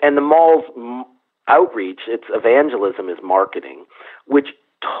 And the mall's outreach, its evangelism, is marketing, which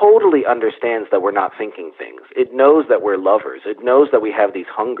totally understands that we're not thinking things. It knows that we're lovers. It knows that we have these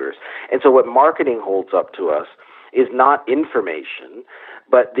hungers. And so what marketing holds up to us is not information,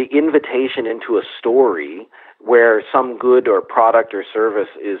 but the invitation into a story where some good or product or service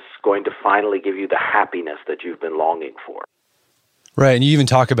is going to finally give you the happiness that you've been longing for. Right, and you even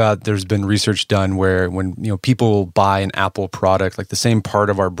talk about there's been research done where when people buy an Apple product, like the same part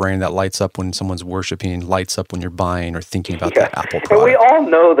of our brain that lights up when someone's worshiping lights up when you're buying or thinking about that Apple product. And we all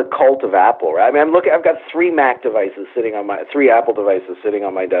know the cult of Apple, right? I mean, I've got three Apple devices sitting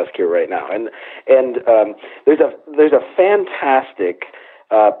on my desk here right now, and there's a fantastic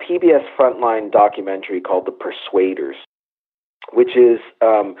PBS Frontline documentary called The Persuaders, which is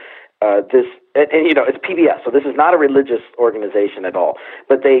this, and it's PBS, so this is not a religious organization at all,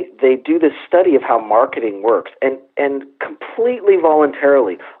 but they do this study of how marketing works, and completely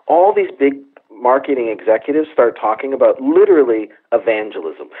voluntarily, all these big marketing executives start talking about literally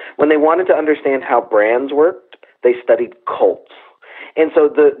evangelism. When they wanted to understand how brands worked, they studied cults. And so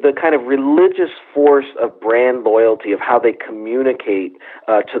the kind of religious force of brand loyalty, of how they communicate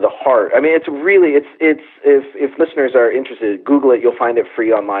to the heart. I mean, it's if listeners are interested, Google it. You'll find it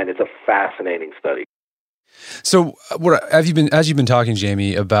free online. It's a fascinating study. So, as you've been talking,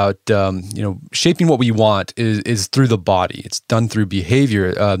 Jamie, about shaping what we want is through the body. It's done through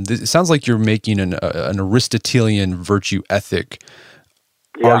behavior. It sounds like you're making an Aristotelian virtue ethic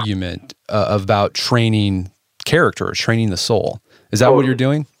argument about training character, or training the soul. Is that what you're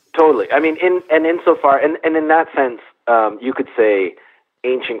doing? Totally. I mean, insofar, and in that sense, you could say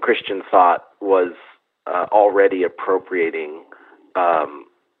ancient Christian thought was already appropriating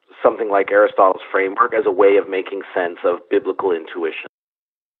something like Aristotle's framework as a way of making sense of biblical intuition.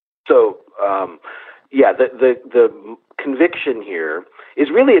 So, the conviction here is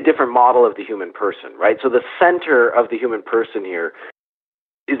really a different model of the human person, right? So the center of the human person here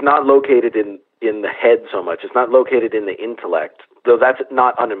is not located in the head so much. It's not located in the intellect, though that's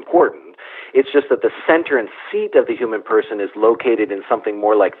not unimportant. It's just that the center and seat of the human person is located in something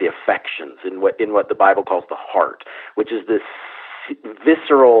more like the affections, in what the Bible calls the heart, which is this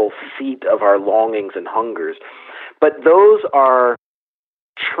visceral seat of our longings and hungers. But those are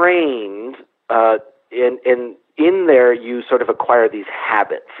trained, and in there you sort of acquire these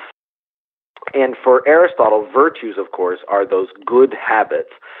habits. And for Aristotle, virtues, of course, are those good habits,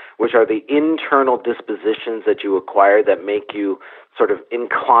 which are the internal dispositions that you acquire that make you sort of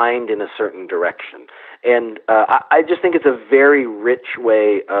inclined in a certain direction. And I just think it's a very rich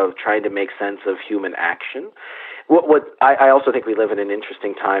way of trying to make sense of human action. I also think we live in an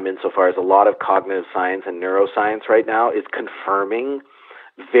interesting time insofar as a lot of cognitive science and neuroscience right now is confirming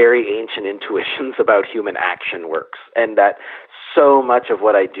very ancient intuitions about human action works, and that so much of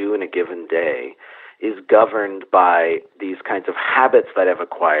what I do in a given day is governed by these kinds of habits that I've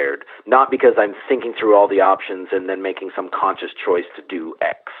acquired, not because I'm thinking through all the options and then making some conscious choice to do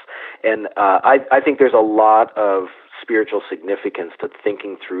X. And I think there's a lot of spiritual significance to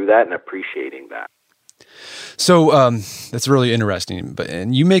thinking through that and appreciating that. So that's really interesting.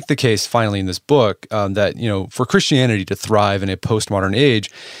 And you make the case finally in this book that, for Christianity to thrive in a postmodern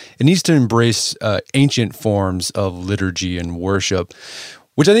age, it needs to embrace ancient forms of liturgy and worship,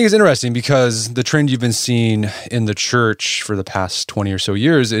 which I think is interesting because the trend you've been seeing in the church for the past 20 or so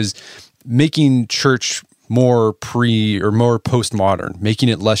years is making church more more postmodern, making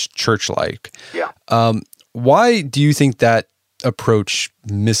it less church-like. Yeah. Why do you think that approach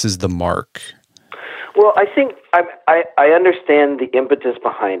misses the mark? Well, I think I understand the impetus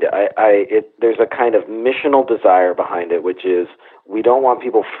behind it. There's a kind of missional desire behind it, which is we don't want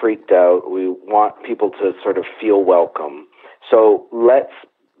people freaked out. We want people to sort of feel welcome. So let's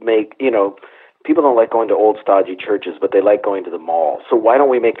make, people don't like going to old stodgy churches, but they like going to the mall. So why don't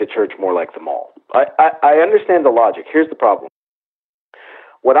we make the church more like the mall? I understand the logic. Here's the problem.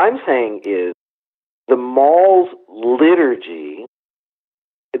 What I'm saying is the mall's liturgy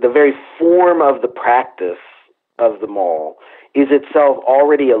the very form of the practice of the mall is itself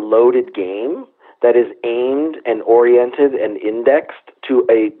already a loaded game that is aimed and oriented and indexed to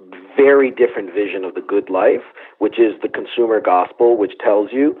a very different vision of the good life, which is the consumer gospel, which tells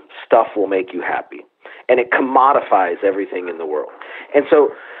you stuff will make you happy. And it commodifies everything in the world. And so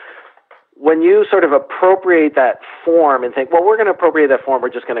when you sort of appropriate that form and think, well, we're going to appropriate that form, we're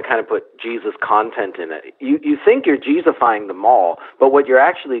just going to kind of put Jesus content in it. You think you're Jesusifying the mall, but what you're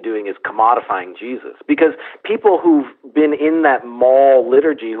actually doing is commodifying Jesus. Because people who've been in that mall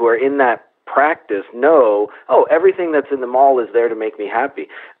liturgy, who are in that practice, know, oh, everything that's in the mall is there to make me happy.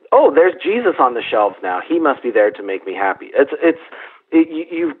 Oh, there's Jesus on the shelf now. He must be there to make me happy.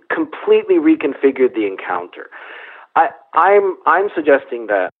 You've completely reconfigured the encounter. I'm suggesting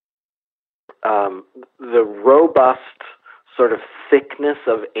that the robust sort of thickness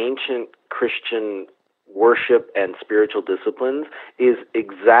of ancient Christian worship and spiritual disciplines is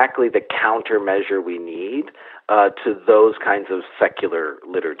exactly the countermeasure we need to those kinds of secular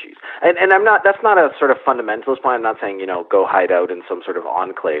liturgies. And that's not a sort of fundamentalist point. I'm not saying, go hide out in some sort of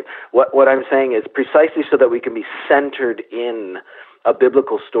enclave. What I'm saying is precisely so that we can be centered in a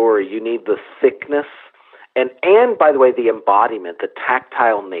biblical story, you need the thickness and by the way, the embodiment, the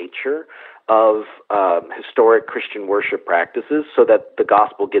tactile nature of historic Christian worship practices so that the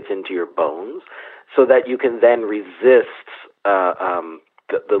gospel gets into your bones, so that you can then resist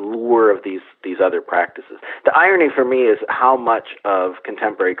the lure of these other practices. The irony for me is how much of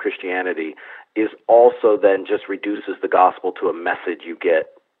contemporary Christianity is also then just reduces the gospel to a message you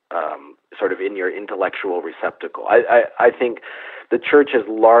get sort of in your intellectual receptacle. I think the church has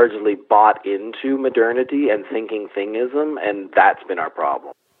largely bought into modernity and thinking thingism, and that's been our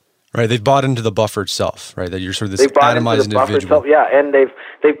problem. Right, they've bought into the buffered self, right? That you're sort of this atomized individual. Yeah, and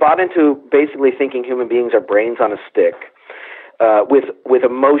they've bought into basically thinking human beings are brains on a stick with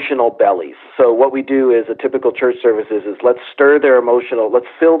emotional bellies. So what we do is a typical church service is let's fill their emotional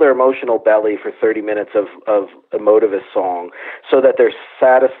belly for 30 minutes of emotivist song so that they're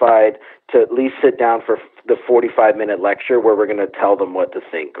satisfied to at least sit down for the 45-minute lecture where we're going to tell them what to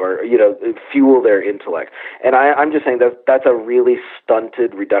think or, fuel their intellect. And I'm just saying that's a really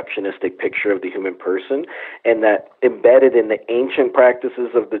stunted, reductionistic picture of the human person, and that embedded in the ancient practices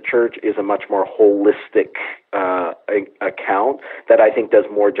of the church is a much more holistic account that I think does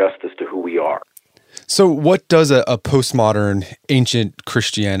more justice to who we are. So what does a postmodern ancient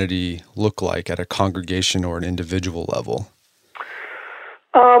Christianity look like at a congregation or an individual level?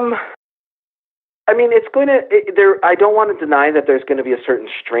 I don't want to deny that there's going to be a certain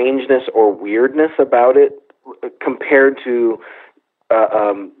strangeness or weirdness about it compared to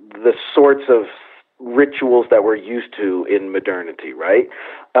the sorts of rituals that we're used to in modernity, right?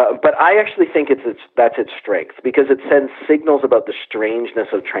 But I actually think that's its strength, because it sends signals about the strangeness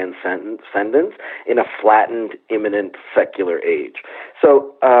of transcendence in a flattened, imminent secular age.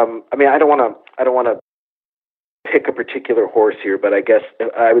 So, I don't want to pick a particular horse here, but I guess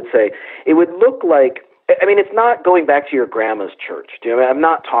I would say it would look like, it's not going back to your grandma's church. Do you know what I mean? I'm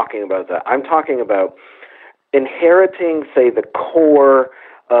not talking about that. I'm talking about inheriting, say, the core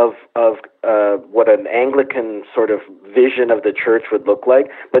of what an Anglican sort of vision of the church would look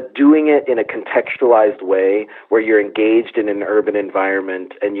like, but doing it in a contextualized way where you're engaged in an urban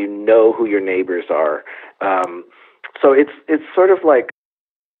environment and you know who your neighbors are. So it's sort of like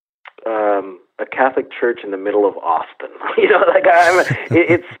a Catholic church in the middle of Austin.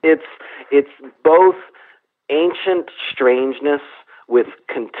 It's both ancient strangeness with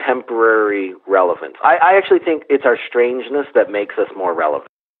contemporary relevance. I actually think it's our strangeness that makes us more relevant.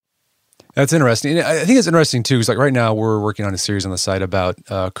 That's interesting. I think it's interesting too, because like right now we're working on a series on the site about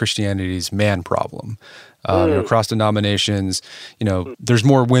Christianity's man problem. Across denominations, there's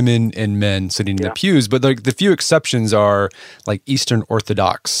more women and men sitting in the pews, but like the few exceptions are like Eastern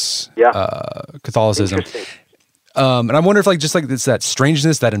Orthodox Catholicism. And I wonder if it's that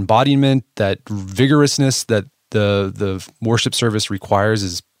strangeness, that embodiment, that vigorousness that the worship service requires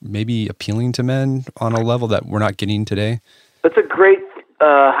is maybe appealing to men on a level that we're not getting today. That's a great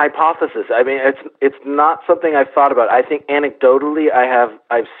hypothesis. It's not something I've thought about. I think anecdotally,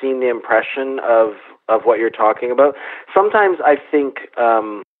 I've seen the impression of what you're talking about. Sometimes I think,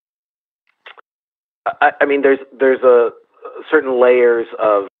 there's a certain layers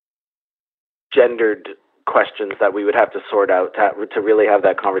of gendered questions that we would have to sort out to really have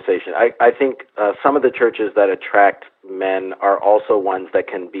that conversation. I think some of the churches that attract men are also ones that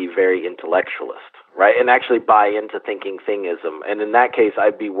can be very intellectualist, right? And actually buy into thinking thingism. And in that case,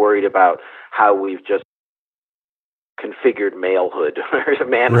 I'd be worried about how we've just configured malehood or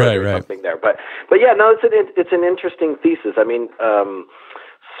manhood or something there. But yeah, no, it's an interesting thesis.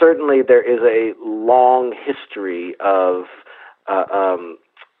 certainly there is a long history of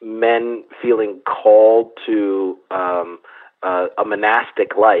men feeling called to a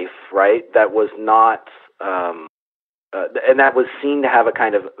monastic life, right? That was not, and that was seen to have a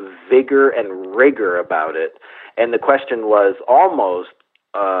kind of vigor and rigor about it. And the question was almost,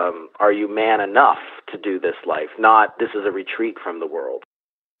 are you man enough to do this life? Not, this is a retreat from the world.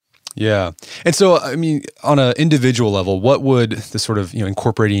 Yeah. And so, I mean, on an individual level, what would the sort of,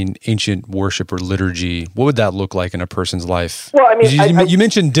 incorporating ancient worship or liturgy, what would that look like in a person's life? Well, I mean, you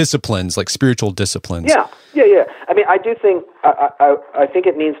mentioned disciplines, like spiritual disciplines. Yeah. I mean, I do think, I think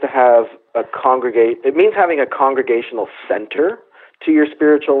it means to have it means having a congregational center to your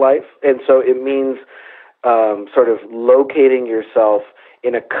spiritual life. And so it means sort of locating yourself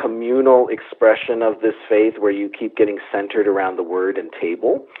in a communal expression of this faith where you keep getting centered around the word and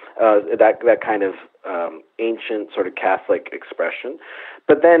table, that kind of ancient sort of Catholic expression.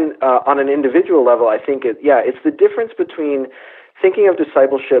 But then on an individual level, I think it's the difference between thinking of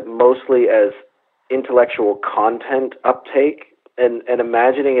discipleship mostly as intellectual content uptake and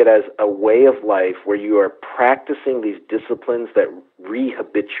imagining it as a way of life where you are practicing these disciplines that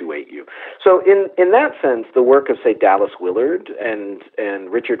rehabituate you. So in that sense, the work of, say, Dallas Willard and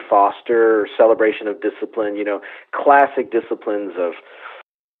Richard Foster, Celebration of Discipline, classic disciplines of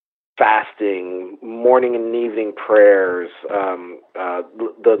fasting, morning and evening prayers,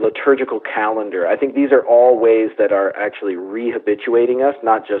 the liturgical calendar. I think these are all ways that are actually rehabituating us,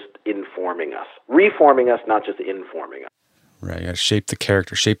 not just informing us. Reforming us, not just informing us. Right, you got to shape the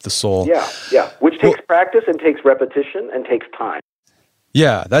character, shape the soul. Yeah, which takes practice and takes repetition and takes time.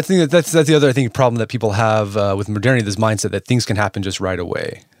 Yeah, that's the other, I think, problem that people have with modernity, this mindset that things can happen just right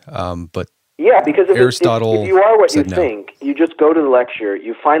away. But yeah, because if you are what you think, you just go to the lecture,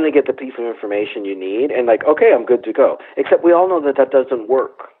 you finally get the piece of information you need, and okay, I'm good to go. Except we all know that doesn't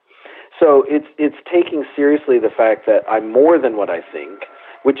work. So it's taking seriously the fact that I'm more than what I think,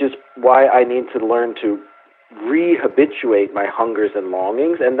 which is why I need to learn to rehabituate my hungers and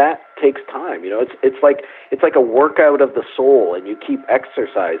longings, and that takes time. It's like a workout of the soul, and you keep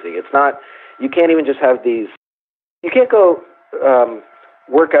exercising. It's not, you can't even just have these. You can't go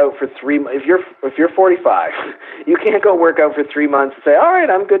work out for 3 months. If you're 45, you can't go work out for 3 months and say, all right,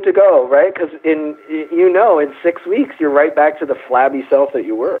 I'm good to go, right? Because in 6 weeks you're right back to the flabby self that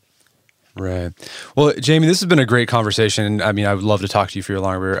you were. Right. Well, Jamie, this has been a great conversation. I mean, I would love to talk to you for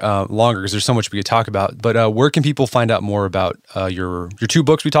longer because there's so much we could talk about. But where can people find out more about your two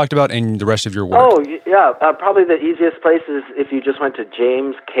books we talked about and the rest of your work? Oh, yeah. Probably the easiest place is if you just went to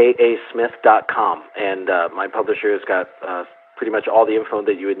jameskasmith.com. And my publisher has got pretty much all the info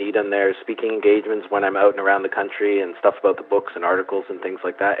that you would need on there, speaking engagements when I'm out and around the country and stuff about the books and articles and things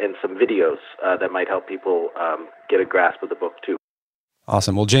like that, and some videos that might help people get a grasp of the book, too.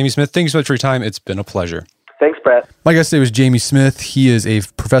 Awesome. Well, Jamie Smith, thanks so much for your time. It's been a pleasure. Thanks, Brett. My guest today was Jamie Smith. He is a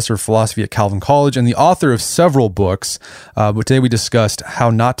professor of philosophy at Calvin College and the author of several books. But today we discussed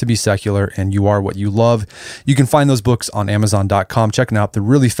How Not to Be Secular and You Are What You Love. You can find those books on Amazon.com. Check them out. They're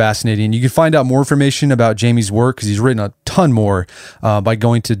really fascinating. You can find out more information about Jamie's work, because he's written a ton more, by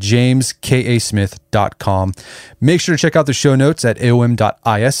going to jameskasmith.com. Make sure to check out the show notes at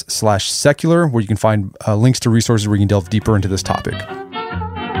aom.is/secular, where you can find links to resources where you can delve deeper into this topic.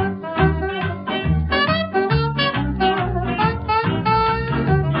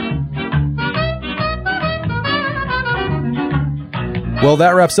 Well,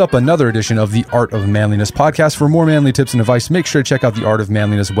 that wraps up another edition of the Art of Manliness podcast. For more manly tips and advice, make sure to check out the Art of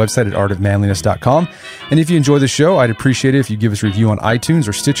Manliness website at artofmanliness.com. And if you enjoy the show, I'd appreciate it if you give us a review on iTunes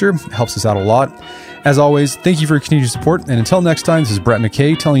or Stitcher. It helps us out a lot. As always, thank you for your continued support. And until next time, this is Brett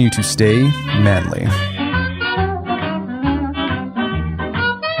McKay telling you to stay manly.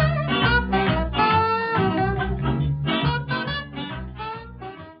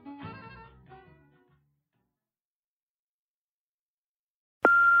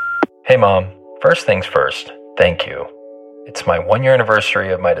 Hey Mom, first things first, thank you. It's my 1-year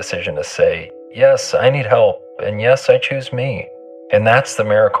anniversary of my decision to say, yes, I need help, and yes, I choose me. And that's the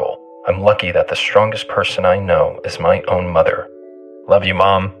miracle. I'm lucky that the strongest person I know is my own mother. Love you,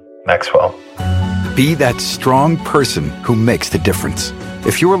 Mom. Maxwell. Be that strong person who makes the difference.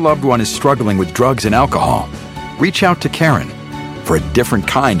 If your loved one is struggling with drugs and alcohol, reach out to Karen for a different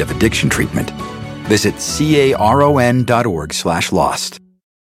kind of addiction treatment. Visit caron.org/lost.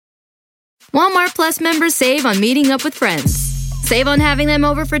 Walmart Plus members save on meeting up with friends. Save on having them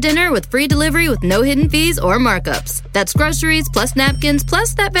over for dinner with free delivery with no hidden fees or markups. That's groceries, plus napkins,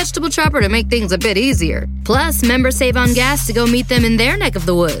 plus that vegetable chopper to make things a bit easier. Plus, members save on gas to go meet them in their neck of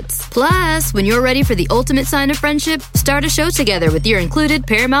the woods. Plus, when you're ready for the ultimate sign of friendship, start a show together with your included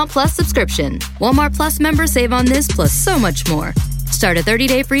Paramount Plus subscription. Walmart Plus members save on this plus so much more. Start a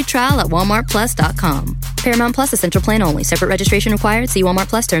 30-day free trial at walmartplus.com. Paramount Plus Essential Plan only. Separate registration required. See Walmart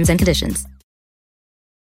Plus terms and conditions.